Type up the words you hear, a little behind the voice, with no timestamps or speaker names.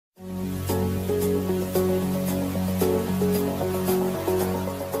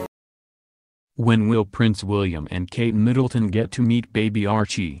When will Prince William and Kate Middleton get to meet baby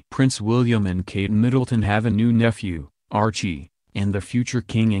Archie? Prince William and Kate Middleton have a new nephew, Archie, and the future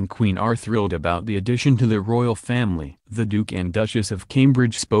king and queen are thrilled about the addition to the royal family. The Duke and Duchess of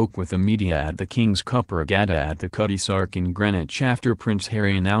Cambridge spoke with the media at the King's Cup Regatta at the Cutty Sark in Greenwich after Prince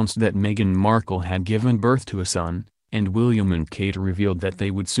Harry announced that Meghan Markle had given birth to a son, and William and Kate revealed that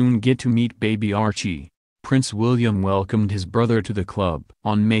they would soon get to meet baby Archie. Prince William welcomed his brother to the club.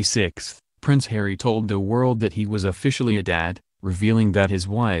 On May 6, Prince Harry told the world that he was officially a dad, revealing that his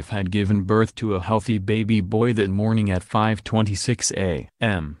wife had given birth to a healthy baby boy that morning at 5:26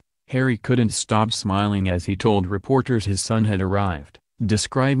 a.m. Harry couldn't stop smiling as he told reporters his son had arrived,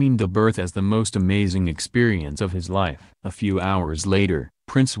 describing the birth as the most amazing experience of his life. A few hours later,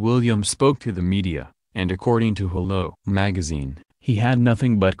 Prince William spoke to the media, and according to Hello magazine, he had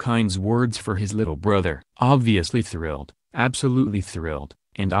nothing but kind words for his little brother. Obviously thrilled, absolutely thrilled,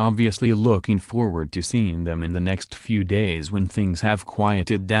 and obviously looking forward to seeing them in the next few days when things have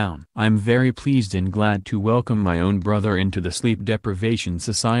quieted down. I'm very pleased and glad to welcome my own brother into the sleep deprivation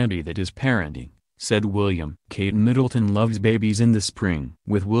society that is parenting, said William. Kate Middleton loves babies in the spring.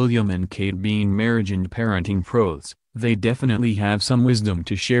 With William and Kate being marriage and parenting pros, they definitely have some wisdom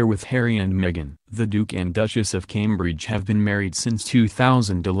to share with Harry and Meghan. The Duke and Duchess of Cambridge have been married since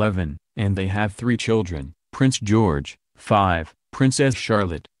 2011, and they have 3 children, Prince George, 5, Princess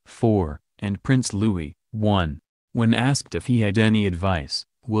Charlotte, 4, and Prince Louis, 1. When asked if he had any advice,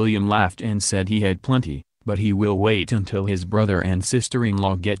 William laughed and said he had plenty, but he will wait until his brother and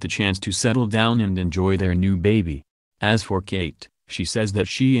sister-in-law get the chance to settle down and enjoy their new baby. As for Kate, she says that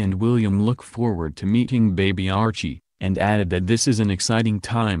she and William look forward to meeting baby Archie, and added that this is an exciting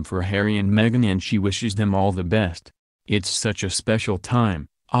time for Harry and Meghan and she wishes them all the best. It's such a special time.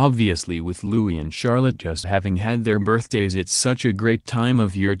 Obviously, with Louis and Charlotte just having had their birthdays, it's such a great time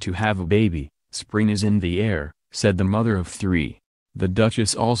of year to have a baby. Spring is in the air, said the mother of 3. The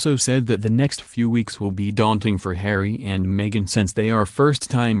Duchess also said that the next few weeks will be daunting for Harry and Meghan since they are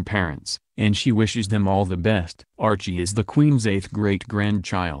first-time parents, and she wishes them all the best. Archie is the Queen's 8th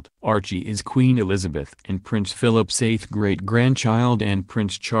great-grandchild. Archie is Queen Elizabeth and Prince Philip's 8th great-grandchild and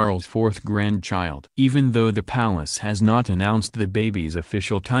Prince Charles' 4th grandchild. Even though the palace has not announced the baby's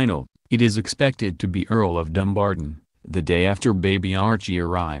official title, it is expected to be Earl of Dumbarton. The day after baby Archie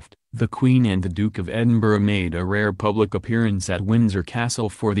arrived, the Queen and the Duke of Edinburgh made a rare public appearance at Windsor Castle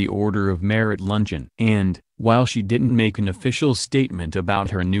for the Order of Merit luncheon. And, while she didn't make an official statement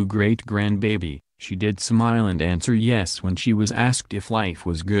about her new great-grandbaby, she did smile and answer yes when she was asked if life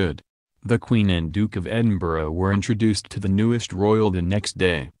was good. The Queen and Duke of Edinburgh were introduced to the newest royal the next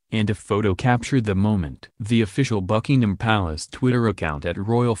day, and a photo captured the moment. The official Buckingham Palace Twitter account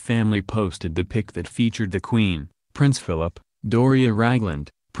 @Royal_Family posted the pic that featured the Queen, Prince Philip, Doria Ragland,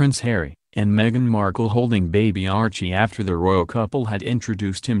 Prince Harry, and Meghan Markle holding baby Archie after the royal couple had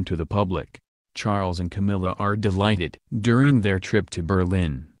introduced him to the public. Charles and Camilla are delighted. During their trip to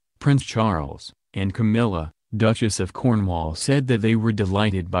Berlin, Prince Charles and Camilla, Duchess of Cornwall, said that they were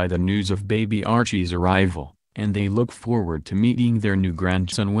delighted by the news of baby Archie's arrival, and they look forward to meeting their new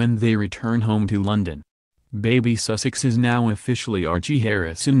grandson when they return home to London. Baby Sussex is now officially Archie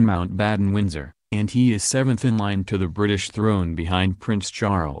Harrison Mountbatten Windsor, and he is 7th in line to the British throne behind Prince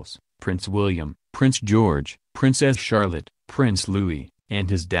Charles, Prince William, Prince George, Princess Charlotte, Prince Louis, and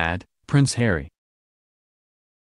his dad, Prince Harry.